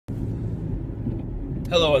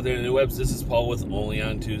Hello out there in the webs, this is Paul with Only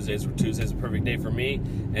on Tuesdays, where Tuesday's a perfect day for me,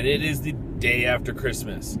 and it is the day after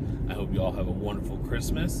Christmas. I hope you all have a wonderful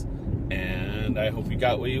Christmas, and I hope you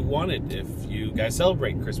got what you wanted if you guys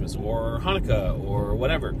celebrate Christmas, or Hanukkah, or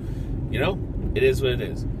whatever. You know, it is what it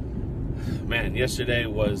is. Man, yesterday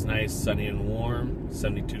was nice, sunny and warm,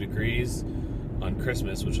 72 degrees on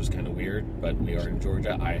Christmas, which was kind of weird, but we are in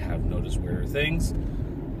Georgia. I have noticed weirder things.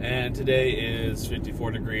 And today is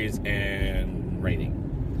 54 degrees and raining.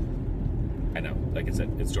 I know, like I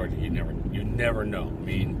said, it's Georgia. You never know. I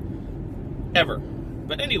mean, ever.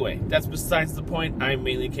 But anyway, that's besides the point. I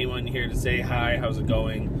mainly came on here to say hi, how's it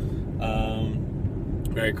going?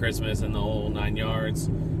 Merry Christmas and the whole 9 yards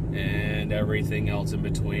and everything else in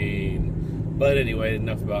between. But anyway,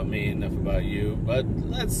 enough about me, enough about you. But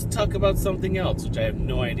let's talk about something else, which I have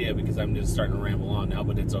no idea because I'm just starting to ramble on now,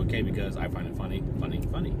 but it's okay because I find it funny.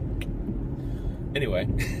 Anyway,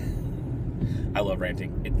 I love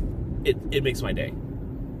ranting. It makes my day,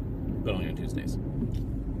 but only on Tuesdays.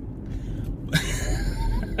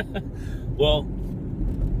 Well,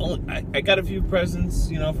 I got a few presents,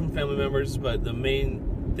 from family members, but the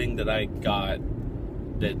main thing that I got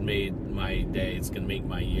that made my day, it's going to make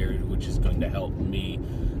my year, which is going to help me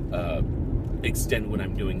extend what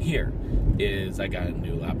I'm doing here, is I got a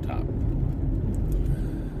new laptop.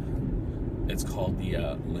 It's called the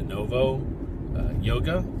Lenovo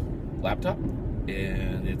Yoga laptop,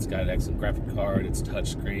 and it's got an excellent graphic card, it's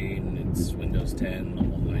touchscreen, it's Windows 10, the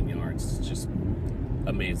whole 9 yards. It's just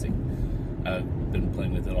amazing. I've been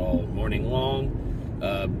playing with it all morning long.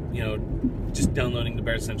 Just downloading the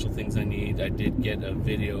bare essential things I need. I did get a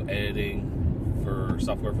video editing for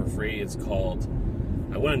software for free. It's called,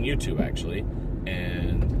 I went on YouTube actually,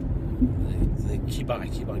 and I keep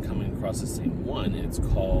on coming across the same one. It's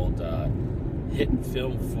called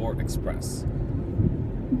HitFilm 4 Express.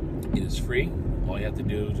 It is free. All you have to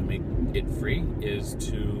do to make it free is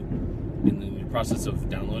to, in the process of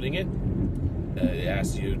downloading it, it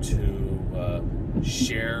asks you to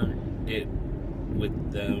share it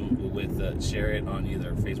with them, share it on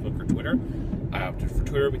either Facebook or Twitter. I opted for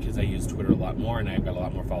Twitter because I use Twitter a lot more, and I've got a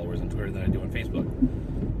lot more followers on Twitter than I do on Facebook.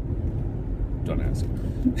 Don't ask.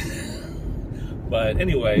 But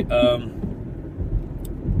anyway,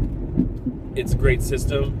 it's a great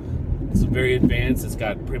system. It's very advanced. It's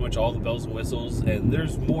got pretty much all the bells and whistles, and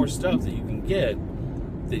there's more stuff that you can get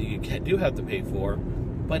that you do have to pay for,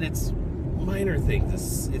 but it's minor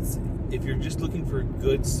things. It's if you're just looking for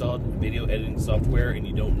good, solid video editing software and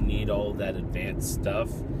you don't need all that advanced stuff,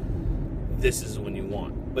 this is the one you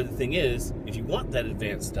want. But the thing is, if you want that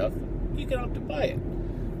advanced stuff, you can opt to buy it.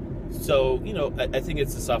 So, I think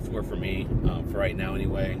it's the software for me, for right now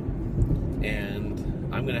anyway, and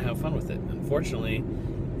I'm going to have fun with it. Unfortunately,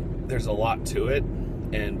 there's a lot to it,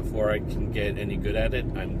 and before I can get any good at it,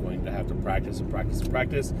 I'm going to have to practice and practice and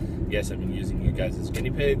practice. Yes, I've been using you guys as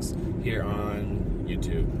guinea pigs here on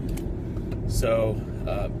YouTube. So,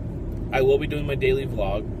 I will be doing my daily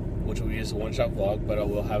vlog, which will be just a one-shot vlog, but I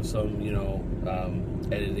will have some,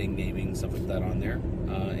 editing, naming, stuff like that on there.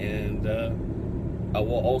 And I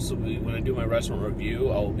will also be, when I do my restaurant review,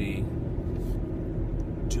 I will be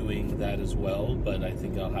doing that as well, but I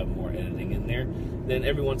think I'll have more editing in there. Then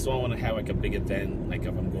every once in a while, I want to have like a big event, like if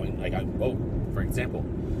I'm going, for example,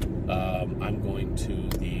 I'm going to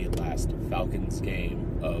the last Falcons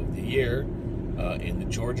game of the year in the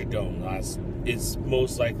Georgia Dome. It's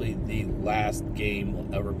most likely the last game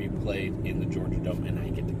will ever be played in the Georgia Dome, and I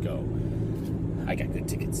get to go. I got good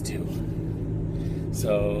tickets too.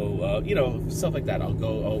 So, stuff like that. I'll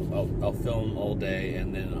go, I'll film all day,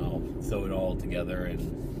 and then I'll throw it all together and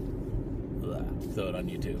throw it on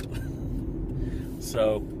YouTube.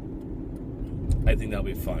 So, I think that'll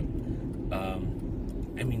be fun.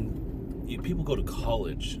 People go to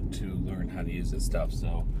college to learn how to use this stuff,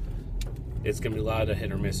 so it's going to be a lot of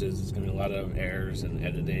hit or misses. It's going to be a lot of errors in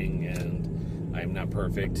editing, and I'm not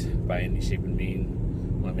perfect by any shape and mean.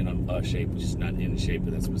 Well, I'm a shape, just not in shape,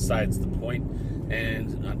 but that's besides the point.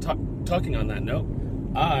 And talking on that note,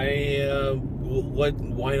 why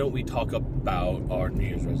don't we talk about our New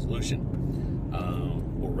Year's resolution?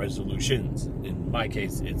 Or resolutions. In my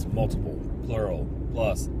case, it's multiple, plural,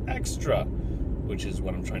 plus extra, which is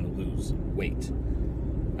what I'm trying to lose weight.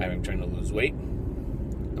 I'm trying to lose weight.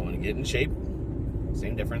 I want to get in shape.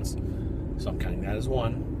 Same difference. So I'm counting that as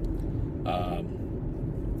one. I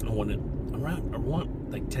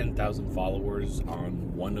want like 10,000 followers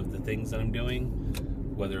on one of the things that I'm doing,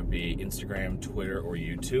 whether it be Instagram, Twitter, or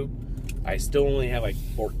YouTube. I still only have like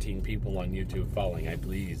 14 people on YouTube following.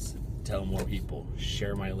 Please tell more people,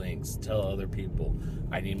 share my links, tell other people.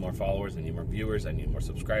 I need more followers, I need more viewers, I need more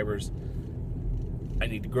subscribers. I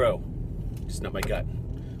need to grow. Just not my gut,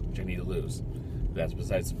 which I need to lose. But that's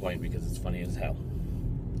besides the point because it's funny as hell.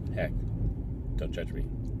 Heck, don't judge me.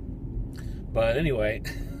 But anyway,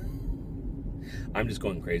 I'm just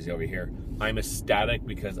going crazy over here. I'm ecstatic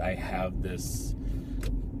because I have this.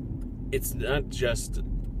 It's not just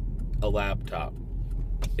a laptop.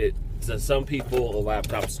 To some people, a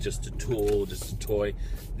laptop's just a tool, just a toy.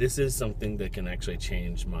 This is something that can actually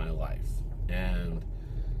change my life. And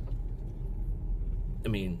I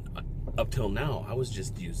mean, up till now, I was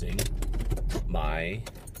just using my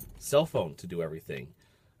cell phone to do everything.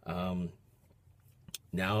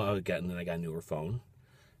 Now I got a newer phone,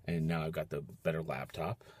 and now I've got the better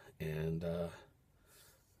laptop, and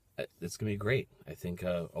it's gonna be great. I think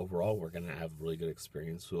overall we're gonna have a really good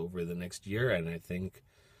experience over the next year, and I think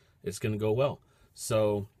it's gonna go well.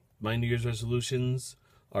 So my New Year's resolutions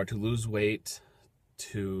are to lose weight,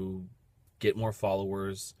 to get more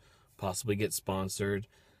followers, possibly get sponsored,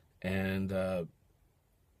 and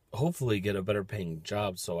hopefully get a better paying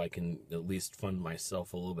job so I can at least fund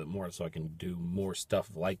myself a little bit more so I can do more stuff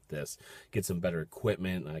like this, get some better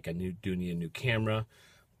equipment. Like I do need a new camera.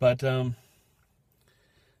 But I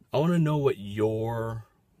want to know what your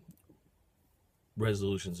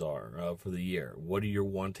resolutions are for the year. What are you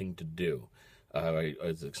wanting to do?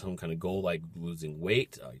 Is it some kind of goal like losing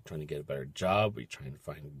weight? Are you trying to get a better job? Are you trying to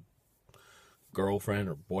find a girlfriend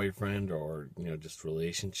or boyfriend, or just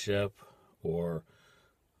relationship, or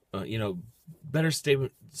better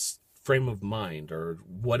frame of mind, or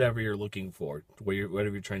whatever you're looking for,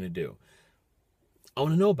 whatever you're trying to do? I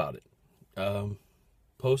want to know about it.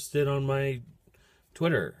 Post it on my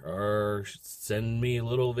Twitter, or send me a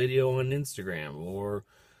little video on Instagram, or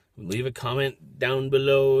leave a comment down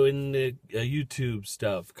below in the YouTube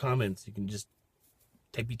stuff. Comments, you can just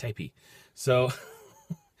typey. So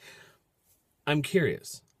I'm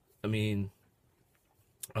curious. I mean,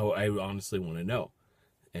 I honestly want to know.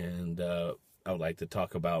 And I would like to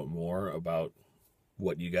talk more about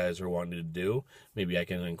what you guys are wanting to do. Maybe I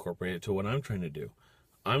can incorporate it to what I'm trying to do.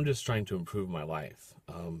 I'm just trying to improve my life.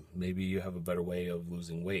 Maybe you have a better way of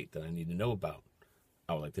losing weight that I need to know about.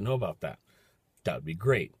 I would like to know about that. That would be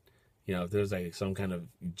great. If there's like some kind of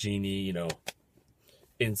genie,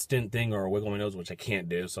 instant thing, or wiggle my nose, which I can't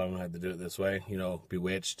do, so I'm going to have to do it this way,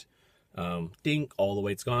 bewitched. Ding, all the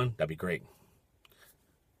weight's gone. That'd be great.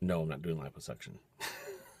 No, I'm not doing liposuction.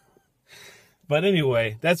 But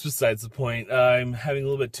anyway, that's besides the point. I'm having a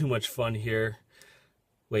little bit too much fun here.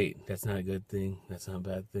 Wait, that's not a good thing. That's not a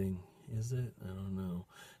bad thing. Is it? I don't know.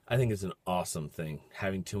 I think it's an awesome thing.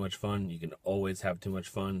 Having too much fun. You can always have too much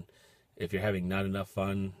fun. If you're having not enough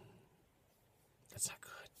fun, that's not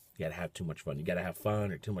good. You gotta have too much fun. You gotta have fun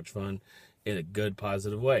or too much fun in a good,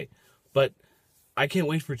 positive way. But I can't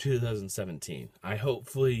wait for 2017.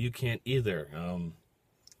 Hopefully you can't either.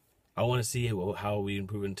 I want to see how we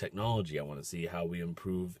improve in technology. I want to see how we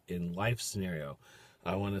improve in life scenario.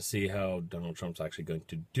 I want to see how Donald Trump's actually going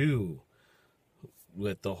to do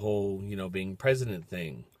with the whole, being president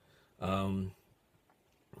thing. But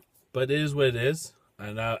it is what it is.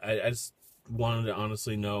 And I just wanted to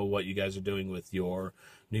honestly know what you guys are doing with your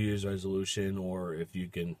New Year's resolution, or if you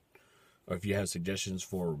have suggestions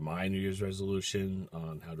for my New Year's resolution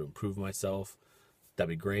on how to improve myself, that'd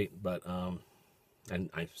be great. But,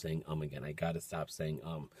 and I'm saying again. I gotta stop saying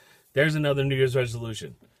There's another New Year's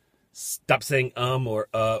resolution. Stop saying or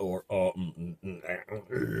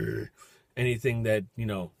anything that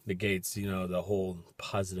negates the whole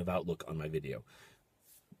positive outlook on my video.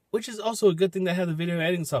 Which is also a good thing that I have the video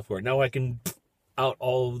editing software. Now I can out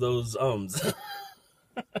all of those ums.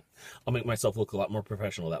 I'll make myself look a lot more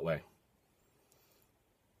professional that way.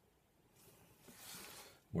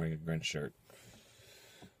 I'm wearing a Grinch shirt.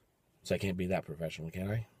 So I can't be that professional, can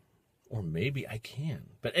I? Or maybe I can.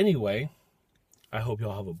 But anyway, I hope you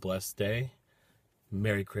all have a blessed day.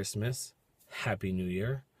 Merry Christmas. Happy New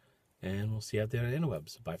Year. And we'll see you out there on the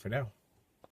interwebs. Bye for now.